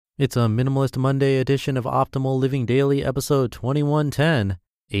It's a Minimalist Monday edition of Optimal Living Daily, episode 2110,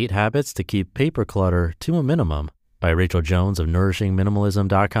 8 Habits to Keep Paper Clutter to a Minimum by Rachel Jones of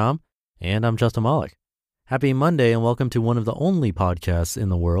NourishingMinimalism.com. And I'm Justin Malik. Happy Monday and welcome to one of the only podcasts in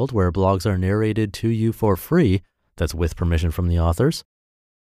the world where blogs are narrated to you for free. That's with permission from the authors.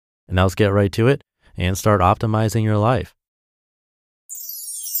 And now let's get right to it and start optimizing your life.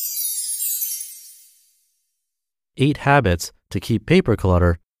 8 Habits to Keep Paper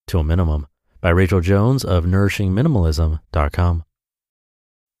Clutter to a Minimum by Rachel Jones of NourishingMinimalism.com.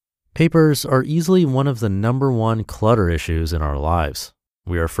 Papers are easily one of the number one clutter issues in our lives.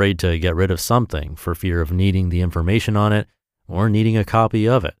 We are afraid to get rid of something for fear of needing the information on it or needing a copy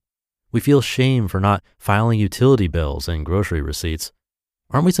of it. We feel shame for not filing utility bills and grocery receipts.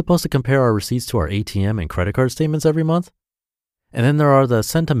 Aren't we supposed to compare our receipts to our ATM and credit card statements every month? And then there are the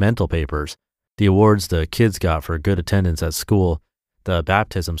sentimental papers, the awards the kids got for good attendance at school, the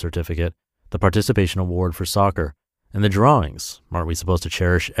baptism certificate, the participation award for soccer, and the drawings. Aren't we supposed to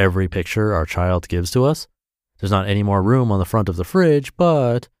cherish every picture our child gives to us? There's not any more room on the front of the fridge,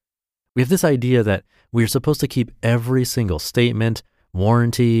 but we have this idea that we are supposed to keep every single statement,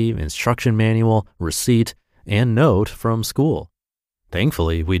 warranty, instruction manual, receipt, and note from school.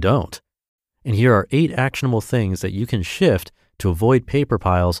 Thankfully, we don't. And here are 8 actionable things that you can shift to avoid paper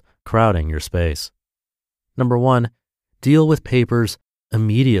piles crowding your space. Number 1, deal with papers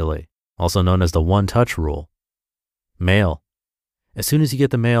immediately, also known as the one-touch rule. Mail. As soon as you get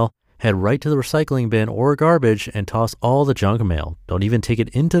the mail, head right to the recycling bin or garbage and toss all the junk mail. Don't even take it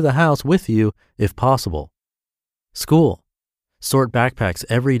into the house with you if possible. School. Sort backpacks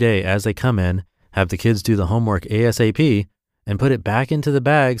every day as they come in, have the kids do the homework ASAP, and put it back into the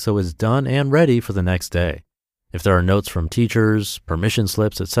bag so it's done and ready for the next day. If there are notes from teachers, permission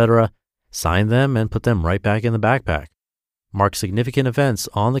slips, etc., sign them and put them right back in the backpack. Mark significant events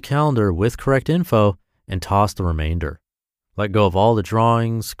on the calendar with correct info and toss the remainder. Let go of all the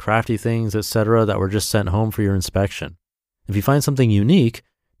drawings, crafty things, etc. that were just sent home for your inspection. If you find something unique,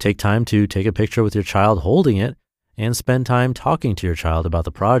 take time to take a picture with your child holding it and spend time talking to your child about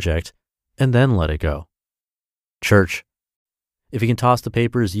the project and then let it go. Church. If you can toss the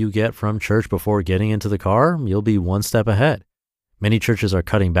papers you get from church before getting into the car, you'll be one step ahead. Many churches are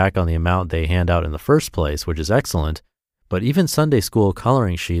cutting back on the amount they hand out in the first place, which is excellent, but even Sunday school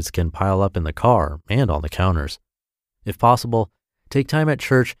coloring sheets can pile up in the car and on the counters. If possible, take time at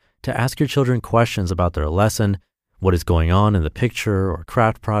church to ask your children questions about their lesson, what is going on in the picture or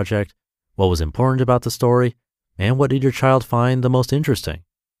craft project, what was important about the story, and what did your child find the most interesting.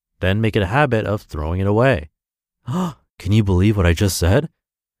 Then make it a habit of throwing it away. Can you believe what I just said?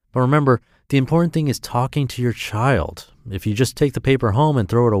 But remember, the important thing is talking to your child. If you just take the paper home and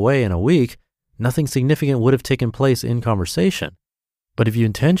throw it away in a week, nothing significant would have taken place in conversation. But if you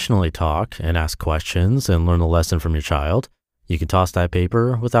intentionally talk and ask questions and learn the lesson from your child, you can toss that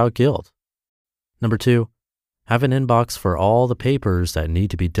paper without guilt. Number 2, have an inbox for all the papers that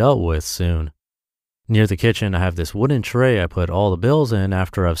need to be dealt with soon. Near the kitchen, I have this wooden tray I put all the bills in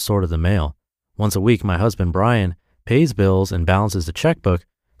after I've sorted the mail. Once a week, my husband, Brian, pays bills and balances the checkbook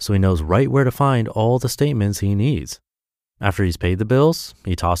so he knows right where to find all the statements he needs. After he's paid the bills,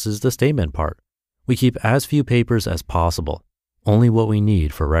 he tosses the statement part. We keep as few papers as possible, only what we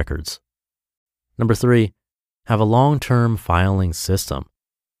need for records. Number 3, have a long-term filing system.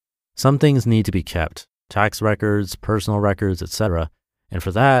 Some things need to be kept, tax records, personal records, etc. And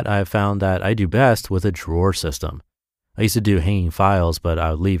for that, I have found that I do best with a drawer system. I used to do hanging files, but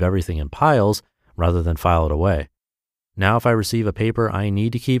I would leave everything in piles rather than file it away. Now, if I receive a paper I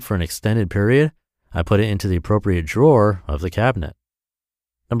need to keep for an extended period, I put it into the appropriate drawer of the cabinet.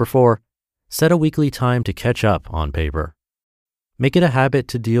 Number 4, set a weekly time to catch up on paper. Make it a habit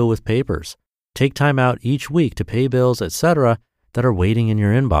to deal with papers. Take time out each week to pay bills, etc., that are waiting in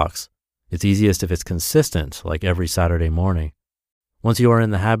your inbox. It's easiest if it's consistent, like every Saturday morning. Once you are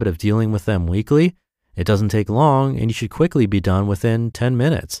in the habit of dealing with them weekly, it doesn't take long and you should quickly be done within 10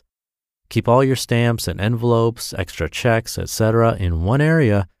 minutes. Keep all your stamps and envelopes, extra checks, etc. in one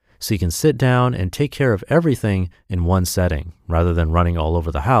area so you can sit down and take care of everything in one setting rather than running all over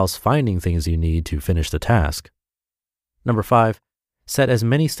the house finding things you need to finish the task. Number 5, set as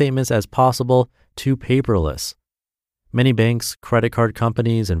many statements as possible to paperless. Many banks, credit card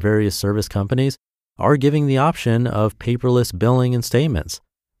companies, and various service companies are giving the option of paperless billing and statements.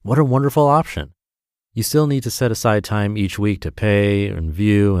 What a wonderful option. You still need to set aside time each week to pay and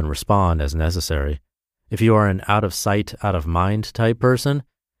view and respond as necessary. If you are an out of sight, out of mind type person,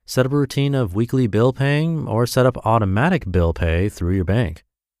 set up a routine of weekly bill paying or set up automatic bill pay through your bank.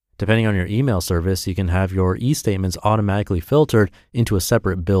 Depending on your email service, you can have your e-statements automatically filtered into a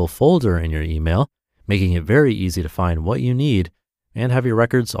separate bill folder in your email, making it very easy to find what you need and have your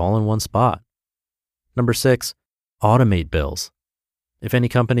records all in one spot. Number 6, automate bills. If any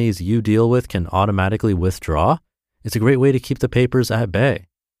companies you deal with can automatically withdraw, it's a great way to keep the papers at bay.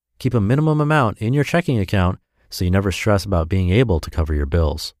 Keep a minimum amount in your checking account so you never stress about being able to cover your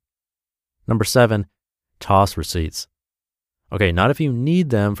bills. Number 7, toss receipts. Okay, not if you need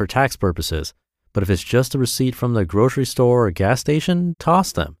them for tax purposes, but if it's just a receipt from the grocery store or gas station,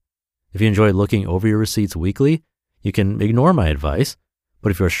 toss them. If you enjoy looking over your receipts weekly, you can ignore my advice,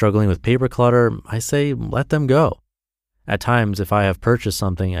 but if you're struggling with paper clutter, I say let them go. At times, if I have purchased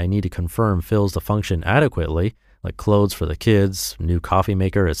something I need to confirm fills the function adequately, like clothes for the kids, new coffee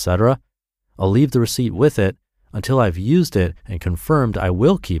maker, etc., I'll leave the receipt with it until I've used it and confirmed I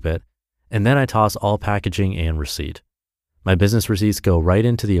will keep it, and then I toss all packaging and receipt. My business receipts go right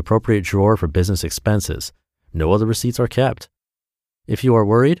into the appropriate drawer for business expenses. No other receipts are kept. If you are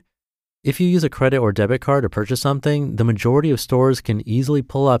worried, if you use a credit or debit card to purchase something, the majority of stores can easily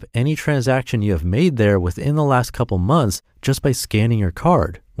pull up any transaction you have made there within the last couple months just by scanning your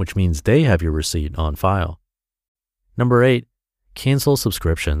card, which means they have your receipt on file. Number 8, cancel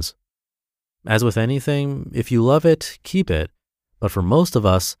subscriptions. As with anything, if you love it, keep it. But for most of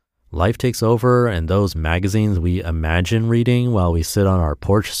us, life takes over and those magazines we imagine reading while we sit on our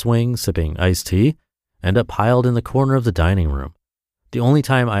porch swing sipping iced tea end up piled in the corner of the dining room. The only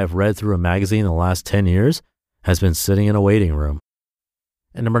time I have read through a magazine in the last 10 years has been sitting in a waiting room.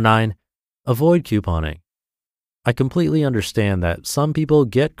 And number 9, avoid couponing. I completely understand that some people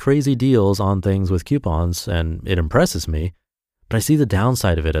get crazy deals on things with coupons and it impresses me, but I see the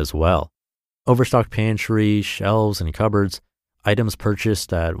downside of it as well. Overstocked pantry, shelves, and cupboards, items purchased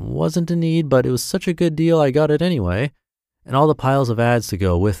that wasn't a need, but it was such a good deal I got it anyway, and all the piles of ads to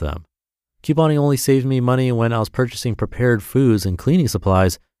go with them. Couponing only saved me money when I was purchasing prepared foods and cleaning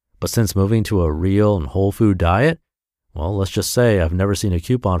supplies, but since moving to a real and whole food diet, well, let's just say I've never seen a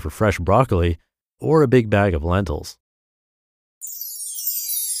coupon for fresh broccoli or a big bag of lentils.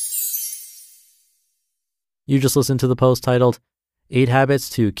 You just listened to the post titled 8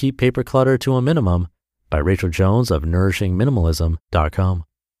 Habits to Keep Paper Clutter to a Minimum by Rachel Jones of NourishingMinimalism.com.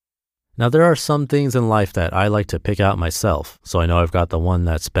 Now, there are some things in life that I like to pick out myself, so I know I've got the one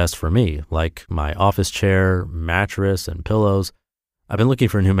that's best for me, like my office chair, mattress, and pillows. I've been looking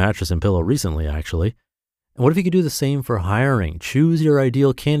for a new mattress and pillow recently, actually. And what if you could do the same for hiring? Choose your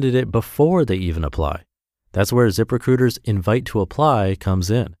ideal candidate before they even apply. That's where ZipRecruiter's Invite to Apply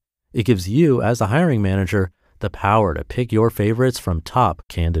comes in. It gives you, as the hiring manager, the power to pick your favorites from top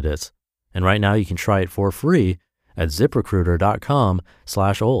candidates. And right now you can try it for free at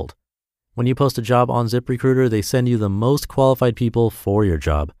ZipRecruiter.com/old. When you post a job on ZipRecruiter, they send you the most qualified people for your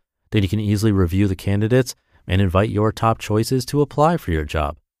job. Then you can easily review the candidates and invite your top choices to apply for your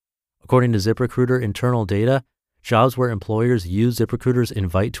job. According to ZipRecruiter internal data, jobs where employers use ZipRecruiter's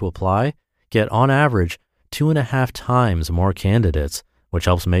Invite to Apply get on average 2.5 times more candidates, which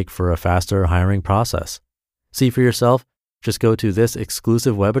helps make for a faster hiring process. See for yourself. Just go to this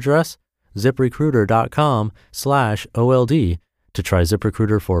exclusive web address, ZipRecruiter.com/OLD, to try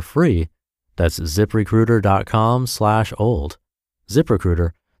ZipRecruiter for free. That's ZipRecruiter.com/old.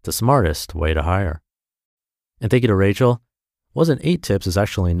 ZipRecruiter, the smartest way to hire. And thank you to Rachel. Wasn't 8 tips, it's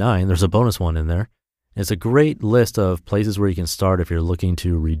actually 9. There's a bonus one in there. It's a great list of places where you can start if you're looking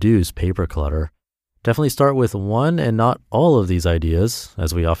to reduce paper clutter. Definitely start with one and not all of these ideas,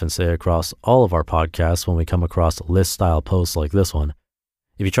 as we often say across all of our podcasts when we come across list-style posts like this one.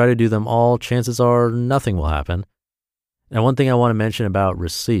 If you try to do them all, chances are nothing will happen. And one thing I want to mention about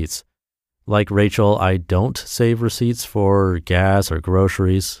receipts. Like Rachel, I don't save receipts for gas or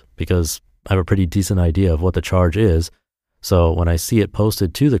groceries because I have a pretty decent idea of what the charge is. So when I see it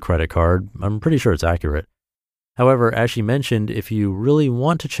posted to the credit card, I'm pretty sure it's accurate. However, as she mentioned, if you really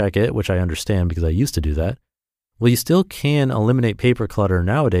want to check it, which I understand because I used to do that, well, you still can eliminate paper clutter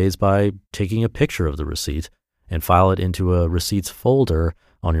nowadays by taking a picture of the receipt and file it into a receipts folder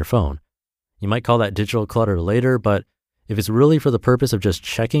on your phone. You might call that digital clutter later, but if it's really for the purpose of just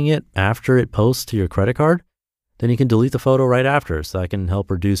checking it after it posts to your credit card, then you can delete the photo right after, so that can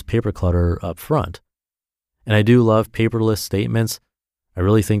help reduce paper clutter up front. And I do love paperless statements. I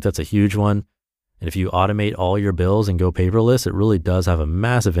really think that's a huge one. And if you automate all your bills and go paperless, it really does have a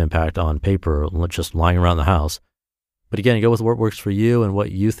massive impact on paper just lying around the house. But again, go with what works for you and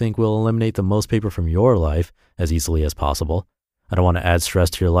what you think will eliminate the most paper from your life as easily as possible. I don't want to add stress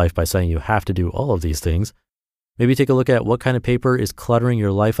to your life by saying you have to do all of these things. Maybe take a look at what kind of paper is cluttering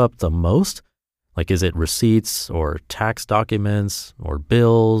your life up the most. Like, is it receipts or tax documents or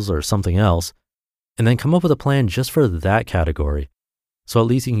bills or something else? And then come up with a plan just for that category. So at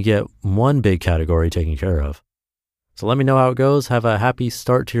least you can get one big category taken care of. So let me know how it goes. Have a happy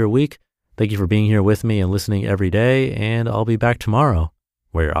start to your week. Thank you for being here with me and listening every day. And I'll be back tomorrow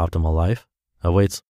where your optimal life awaits.